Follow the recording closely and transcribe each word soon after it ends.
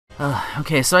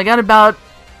Okay, so I got about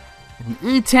an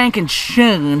E-tank and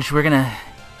change. We're gonna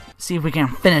see if we can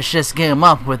finish this game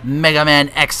up with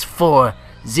Megaman X4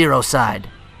 Zero Side.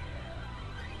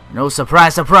 No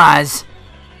surprise, surprise.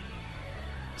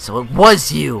 So it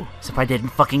was you, as if I didn't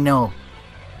fucking know.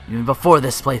 Even before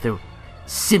this playthrough.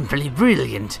 Simply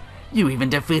brilliant. You even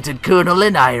defeated Colonel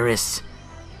and Iris.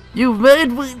 You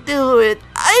made me do it,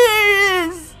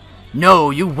 Iris! No,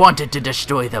 you wanted to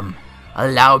destroy them.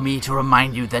 Allow me to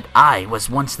remind you that I was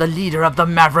once the leader of the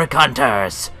Maverick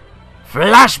Hunters.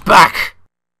 Flashback!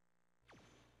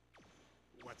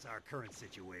 What's our current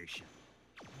situation?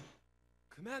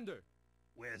 Commander!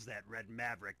 Where's that red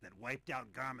Maverick that wiped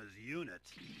out Garma's unit?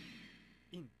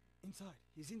 Inside.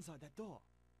 He's inside that door.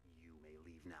 You may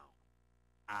leave now.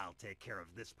 I'll take care of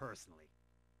this personally.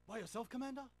 By yourself,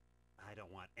 Commander? I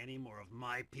don't want any more of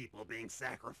my people being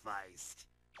sacrificed.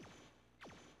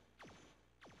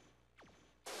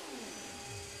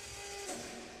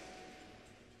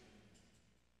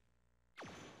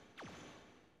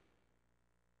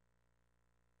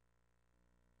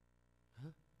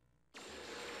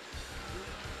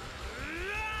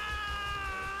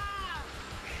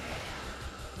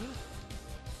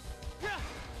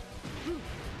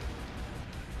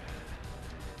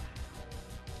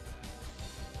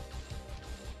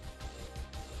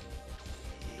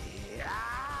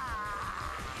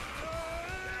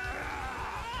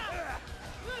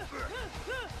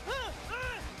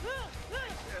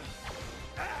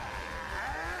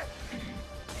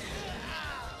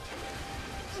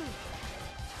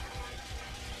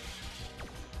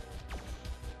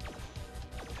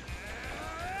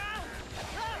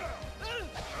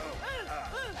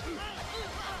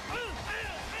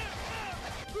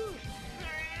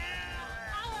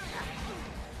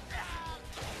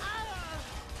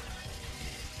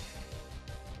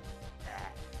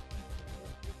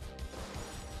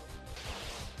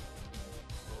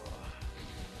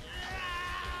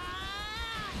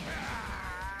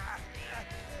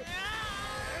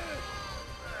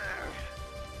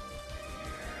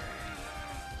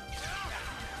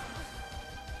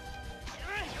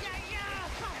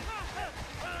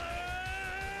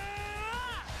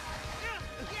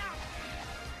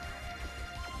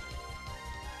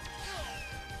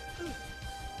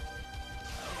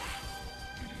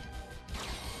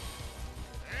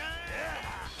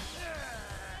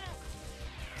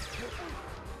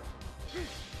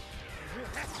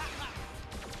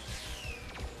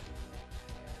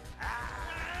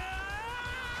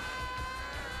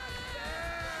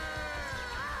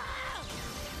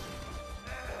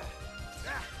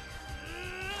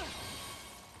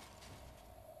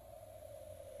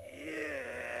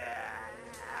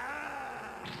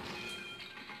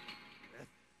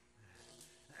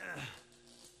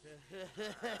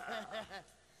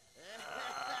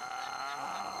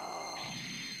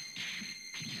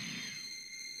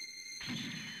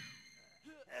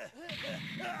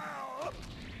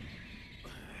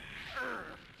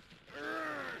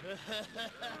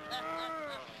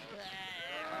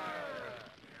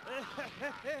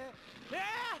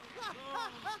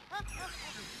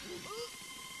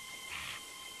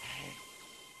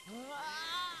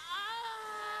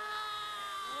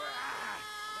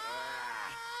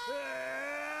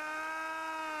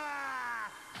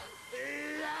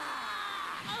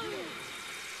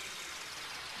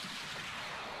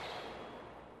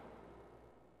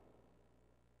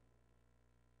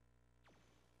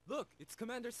 Look, it's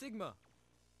Commander Sigma.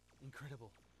 Incredible.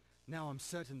 Now I'm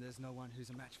certain there's no one who's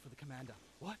a match for the Commander.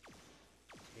 What?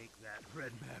 Take that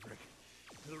red Maverick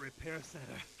to the repair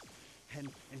center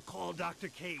and call Dr.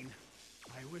 Kane.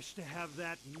 I wish to have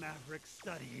that Maverick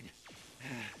studied.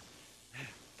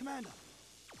 Commander,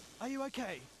 are you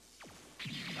okay?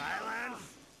 Silence!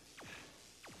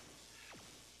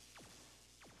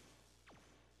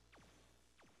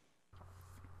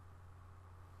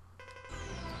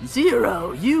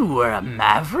 Zero, you were a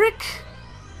Maverick?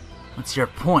 What's your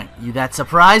point? You that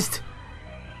surprised?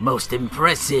 Most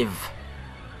impressive.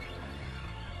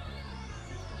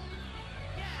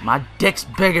 My dick's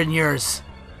bigger than yours.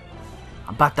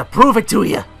 I'm about to prove it to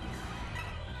you.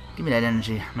 Give me that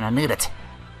energy. I'm gonna need it.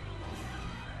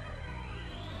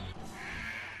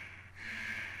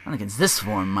 Not against this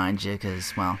form, mind you,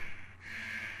 because, well...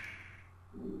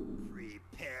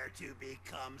 Prepare to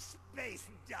become space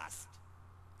dust.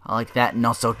 I like that, and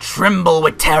also tremble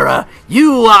with terror.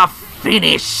 You are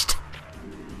finished!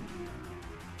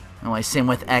 Anyway, same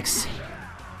with X.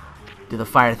 Do the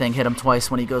fire thing, hit him twice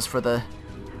when he goes for the...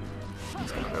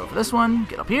 He's gonna go for this one,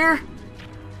 get up here.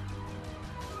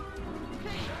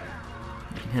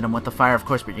 You can hit him with the fire, of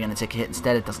course, but you're gonna take a hit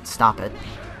instead, it doesn't stop it.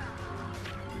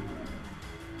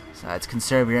 Besides,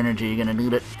 conserve your energy. You're gonna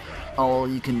need it all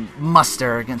you can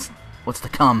muster against what's to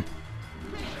come.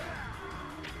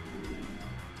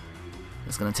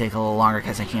 It's gonna take a little longer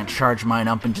because I can't charge mine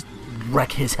up and just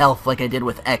wreck his health like I did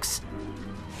with X.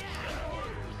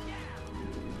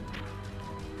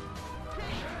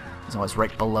 He's always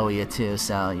right below you too,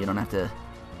 so you don't have to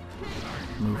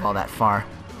move all that far.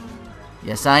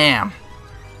 Yes, I am.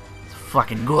 It's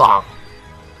fucking Gulag.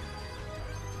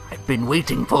 I've been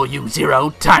waiting for you, Zero.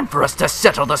 Time for us to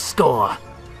settle the score.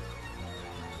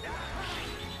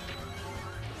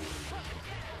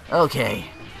 Okay.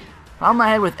 Problem I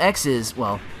had with X is,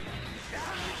 well,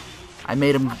 I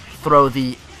made him throw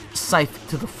the scythe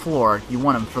to the floor. You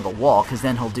want him for the wall, because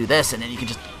then he'll do this, and then you can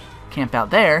just camp out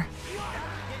there.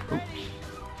 Ooh.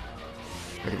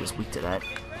 Heard he was weak to that.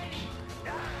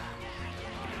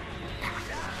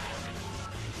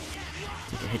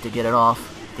 Take a hit to get it off.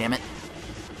 Damn it.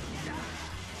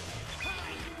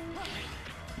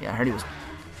 Yeah, I heard he was...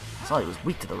 I saw he was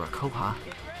weak to the Rakoha.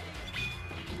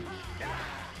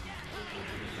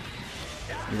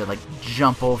 Either, like,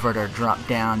 jump over it or drop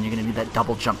down. You're gonna need that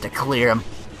double jump to clear him.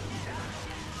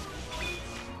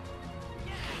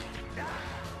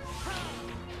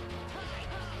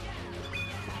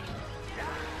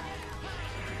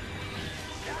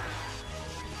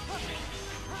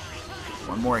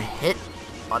 One more hit.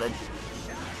 Ought to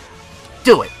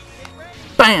do it.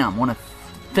 Bam! Wanna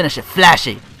finish it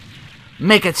flashy.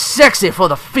 Make it sexy for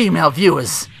the female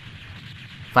viewers.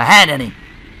 If I had any.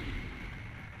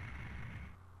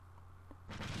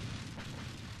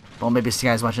 Well, maybe this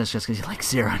guy's watching this just because he likes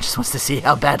Zero and just wants to see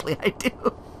how badly I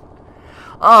do.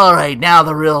 Alright, now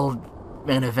the real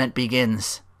main event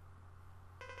begins.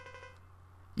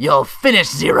 You'll finish,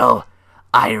 Zero.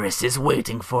 Iris is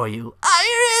waiting for you.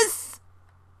 Iris!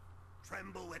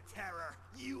 Tremble with terror.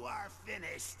 You are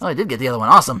finished. Oh, I did get the other one.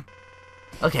 Awesome.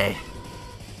 Okay.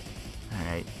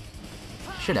 Alright.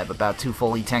 Should have about 2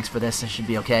 full E-tanks for this. This should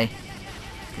be okay.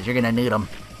 Because you're going to need them.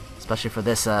 Especially for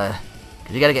this, because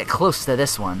you got to get close to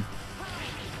this one.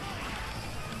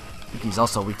 I think he's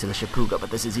also weak to the Shipuga, but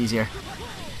this is easier.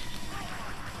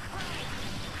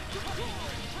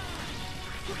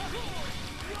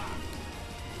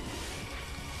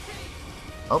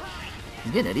 Oh,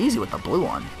 he's getting it easy with the blue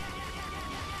one.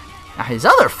 Now his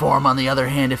other form, on the other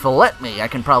hand, if he'll let me, I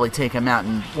can probably take him out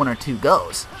in 1 or 2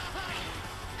 goes.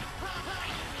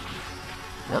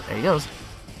 Yep, there he goes.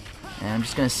 And I'm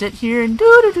just gonna sit here and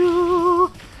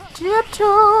do-do-do.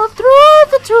 Tiptoe through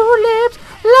the tulips,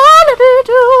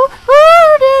 la-la-doo-doo.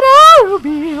 Where did I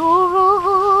be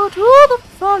over to the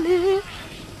folly?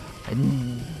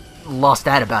 I lost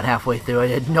that about halfway through. I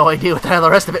had no idea what the hell the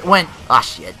rest of it went. Ah,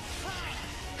 shit.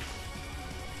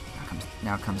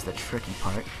 Now comes the tricky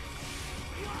part.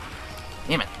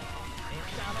 Damn it.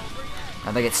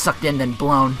 Now they get sucked in, then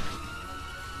blown.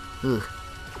 Ugh.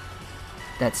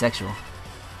 That's sexual.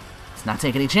 Let's not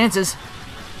take any chances.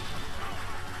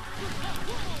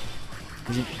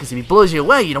 Because if he blows you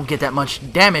away, you don't get that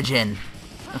much damage in.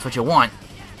 That's what you want.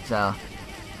 So,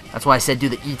 that's why I said do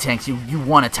the E-tanks. You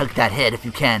want to tuck that head if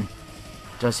you can.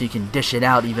 Just so you can dish it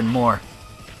out even more.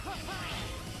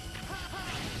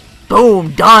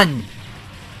 Boom! Done!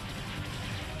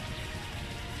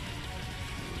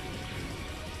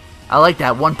 I like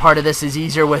that. One part of this is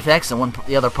easier with X, and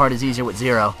the other part is easier with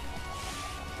Zero.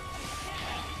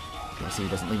 Okay, see, he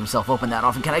doesn't leave himself open that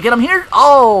often. Can I get him here?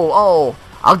 Oh!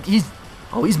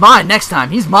 He's mine next time.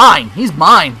 He's mine. He's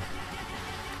mine.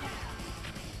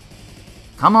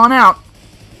 Come on out.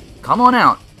 Come on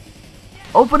out.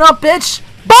 Open up, bitch.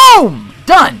 Boom!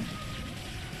 Done.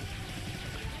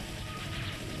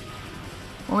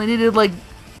 Only needed like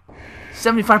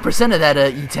 75% of that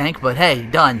E-tank, but hey,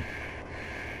 done.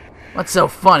 What's so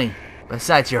funny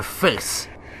besides your face?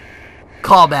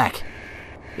 Callback.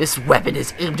 This weapon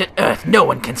is aimed at Earth. No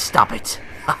one can stop it.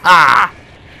 Ha ha!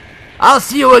 I'll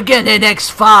see you again in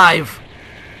X5!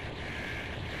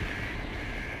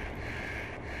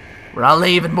 Where I'll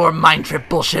lay even more mind trip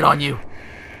bullshit on you.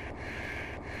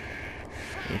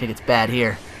 You think it's bad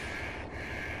here?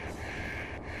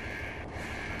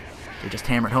 They just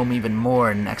hammered home even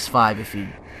more in X5 if you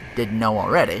didn't know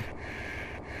already.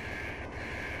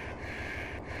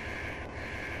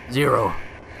 Zero.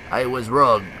 I was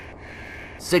wrong.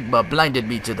 Sigma blinded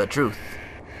me to the truth.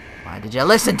 Why did you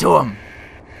listen to him?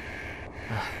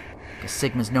 Because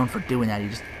Sigma's known for doing that. He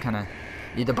just kind of,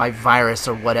 either by virus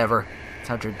or whatever. That's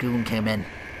how Dragoon came in.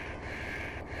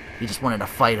 He just wanted to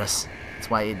fight us. That's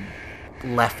why he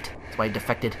left. That's why he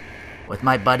defected. With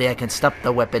my body, I can stop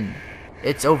the weapon.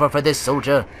 It's over for this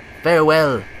soldier.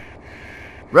 Farewell.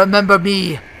 Remember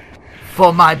me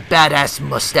for my badass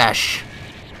mustache.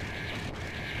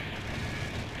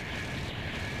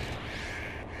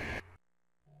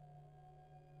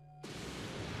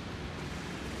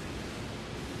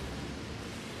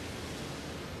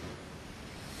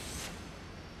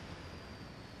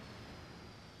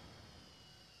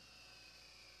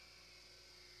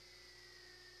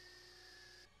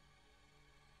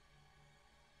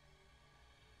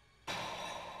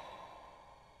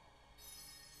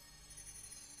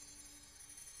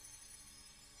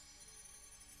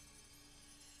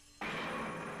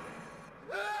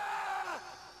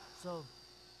 So,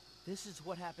 this is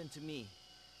what happened to me.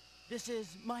 This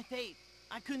is my fate.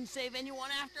 I couldn't save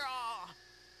anyone after all.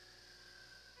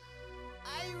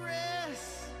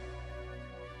 Iris!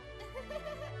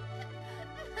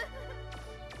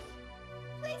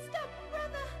 Please stop,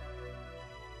 brother.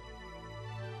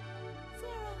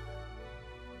 Zero.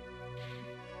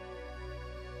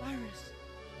 Iris,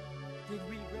 did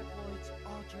we Reploids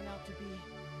all turn out to be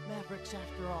Mavericks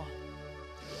after all?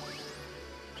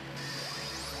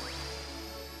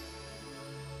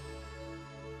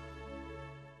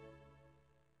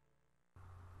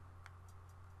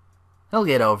 He'll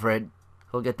get over it.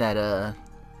 He'll get that,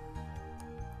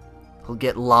 he'll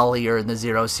get lollier in the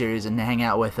Zero series and hang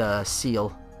out with,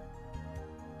 Seal.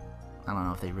 I don't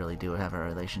know if they really do have a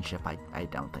relationship. I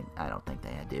don't think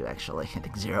they do, actually. I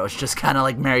think Zero's just kind of,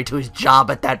 like, married to his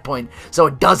job at that point, so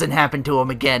it doesn't happen to him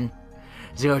again.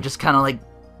 Zero just kind of, like,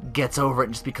 gets over it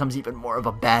and just becomes even more of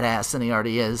a badass than he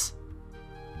already is.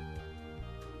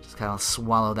 Just kind of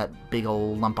swallow that big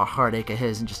old lump of heartache of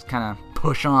his and just kind of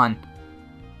push on.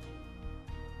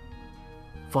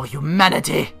 For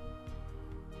humanity!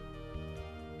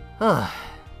 Ugh.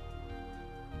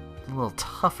 A little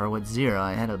tougher with Zero.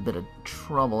 I had a bit of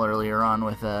trouble earlier on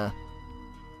with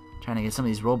trying to get some of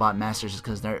these robot masters just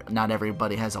because not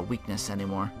everybody has a weakness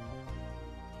anymore.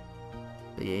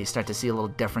 But yeah, you start to see little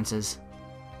differences.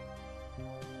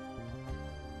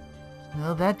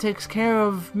 Well, that takes care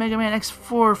of Mega Man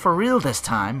X4 for real this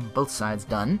time. Both sides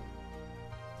done.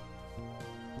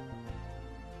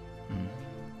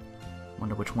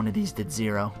 Wonder which one of these did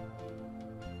Zero.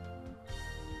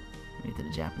 Maybe did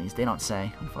the Japanese. They don't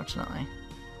say, unfortunately.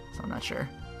 So I'm not sure.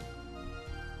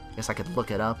 I guess I could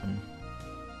look it up and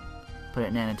put it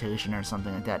in annotation or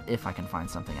something like that if I can find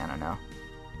something. I don't know.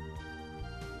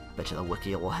 Bet you the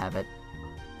wiki will have it.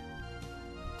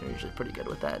 They're usually pretty good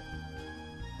with that.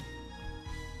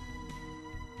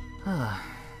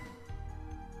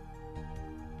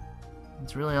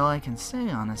 That's really all I can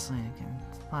say, honestly.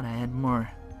 I thought I had more.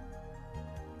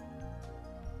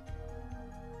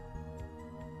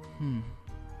 I'm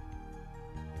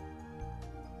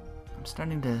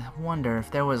starting to wonder if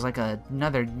there was like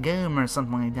another game or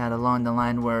something like that along the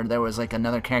line where there was like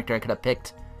another character I could have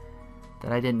picked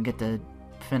that I didn't get to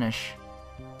finish.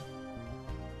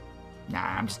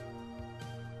 Nah,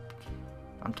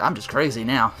 I'm just crazy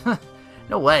now.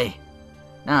 No way.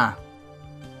 Nah.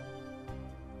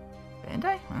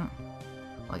 Bandai? Oh.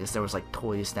 Well, I guess there was like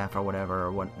toy stuff or whatever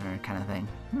or what kind of thing.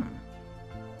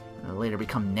 It'll later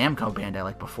become Namco Bandai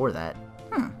like before that.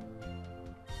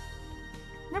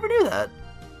 Never knew that.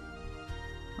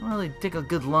 I don't really take a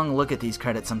good long look at these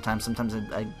credits sometimes. Sometimes it's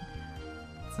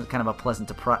kind of a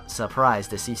pleasant surprise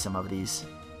to see some of these.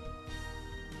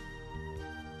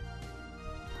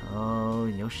 Oh,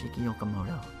 Yoshiki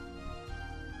Okamoto.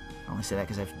 I only say that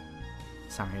because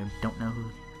sorry, I don't know who.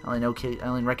 I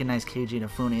only recognize Keiji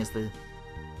Inafune as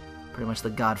pretty much the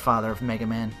godfather of Mega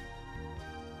Man.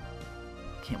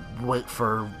 Can't wait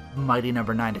for Mighty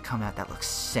Number 9 to come out. That looks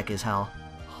sick as hell.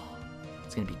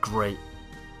 It's gonna be great.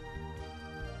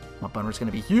 My bummer's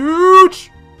gonna be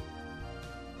huge!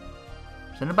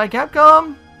 Presented by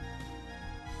Capcom!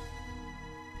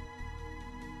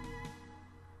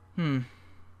 Used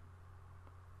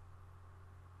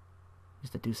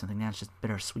to do something, now it's just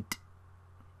bittersweet.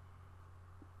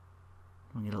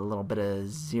 We'll get a little bit of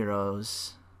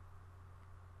Zero's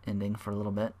ending for a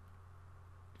little bit.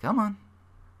 Come on.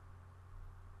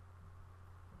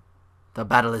 The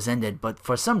battle is ended, but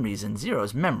for some reason,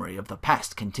 Zero's memory of the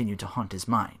past continued to haunt his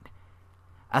mind.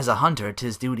 As a hunter, it's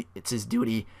his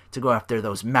duty to go after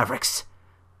those Mavericks.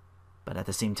 But at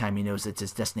the same time, he knows it's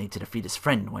his destiny to defeat his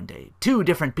friend one day. Two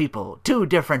different people, two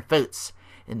different fates.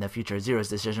 In the future, Zero's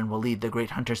decision will lead the great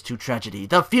hunters to tragedy.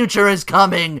 The future is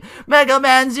coming! Mega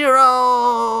Man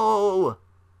Zero!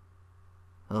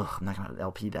 Ugh, I'm not gonna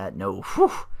LP that, no.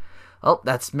 Whew. Well,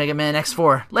 that's Mega Man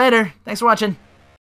X4. Later! Thanks for watching.